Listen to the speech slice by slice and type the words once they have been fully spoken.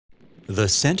The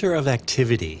center of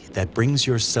activity that brings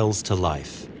your cells to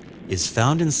life is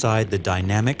found inside the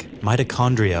dynamic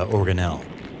mitochondria organelle.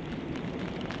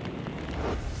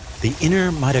 The inner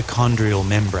mitochondrial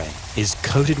membrane is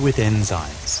coated with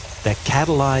enzymes that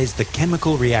catalyze the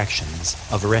chemical reactions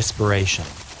of respiration,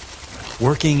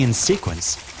 working in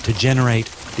sequence to generate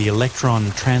the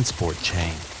electron transport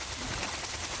chain.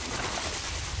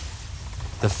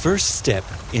 The first step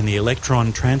in the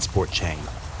electron transport chain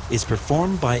is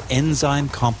performed by enzyme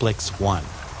complex 1.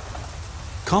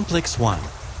 Complex 1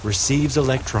 receives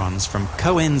electrons from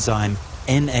coenzyme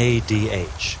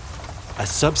NADH, a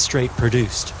substrate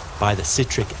produced by the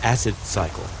citric acid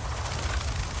cycle.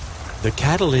 The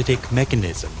catalytic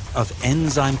mechanism of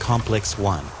enzyme complex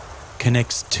 1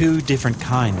 connects two different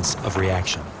kinds of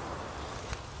reaction.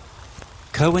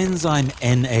 Coenzyme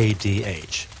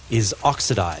NADH is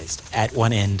oxidized at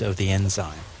one end of the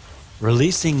enzyme,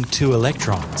 releasing two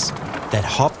electrons that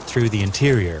hop through the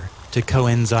interior to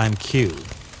coenzyme Q,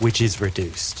 which is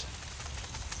reduced.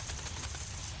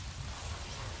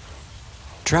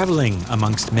 Traveling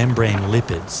amongst membrane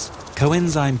lipids,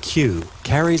 coenzyme Q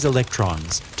carries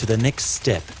electrons to the next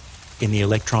step in the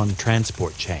electron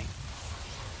transport chain.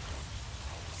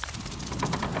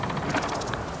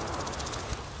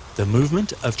 The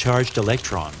movement of charged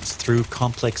electrons through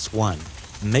complex 1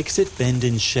 makes it bend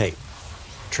in shape,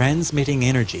 transmitting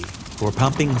energy for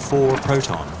pumping 4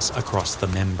 protons across the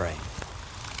membrane.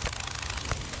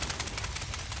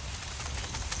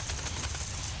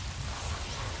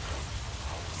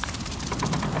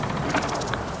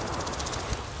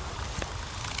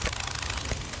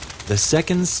 The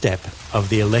second step of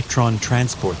the electron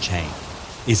transport chain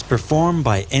is performed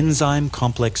by enzyme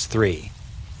complex 3.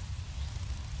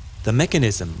 The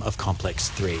mechanism of complex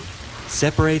 3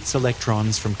 separates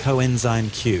electrons from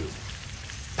coenzyme Q,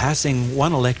 passing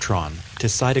one electron to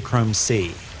cytochrome C,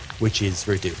 which is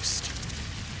reduced.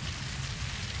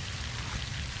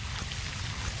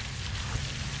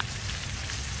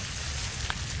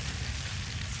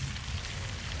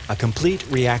 A complete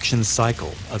reaction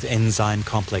cycle of enzyme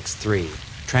complex 3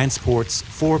 transports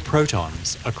 4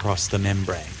 protons across the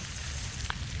membrane.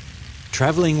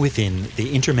 Traveling within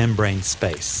the intermembrane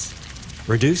space,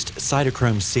 reduced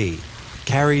cytochrome C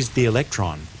carries the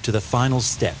electron to the final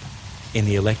step in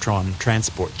the electron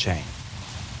transport chain.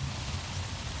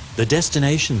 The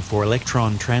destination for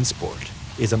electron transport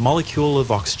is a molecule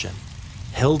of oxygen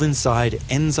held inside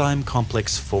enzyme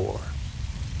complex 4.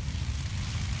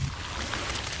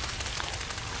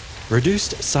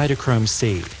 Reduced cytochrome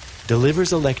C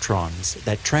delivers electrons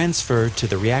that transfer to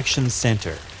the reaction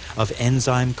center of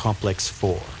enzyme complex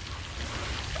 4.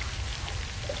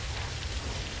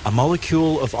 A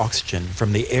molecule of oxygen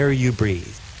from the air you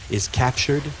breathe is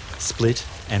captured, split,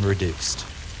 and reduced.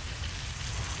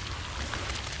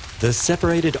 The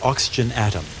separated oxygen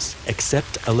atoms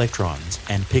accept electrons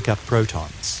and pick up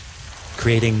protons,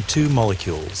 creating 2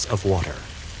 molecules of water.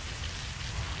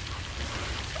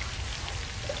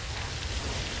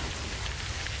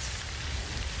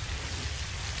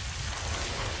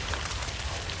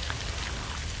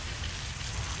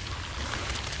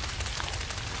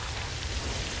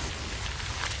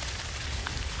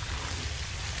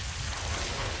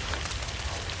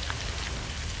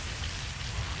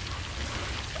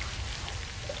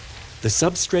 The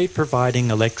substrate providing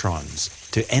electrons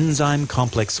to enzyme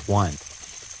complex 1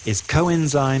 is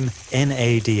coenzyme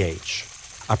NADH,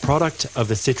 a product of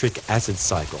the citric acid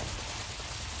cycle.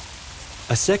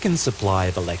 A second supply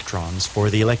of electrons for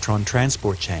the electron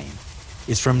transport chain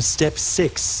is from step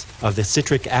 6 of the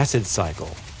citric acid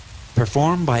cycle,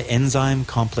 performed by enzyme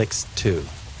complex 2.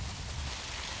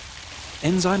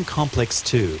 Enzyme complex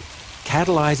 2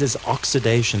 catalyzes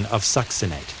oxidation of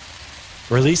succinate,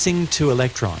 releasing 2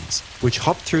 electrons, which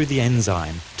hop through the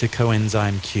enzyme to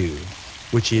coenzyme Q,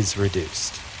 which is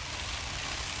reduced.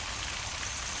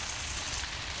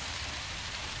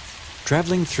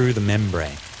 Traveling through the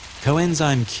membrane,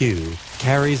 coenzyme Q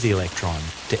carries the electron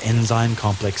to enzyme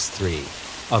complex 3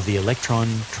 of the electron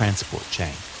transport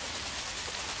chain.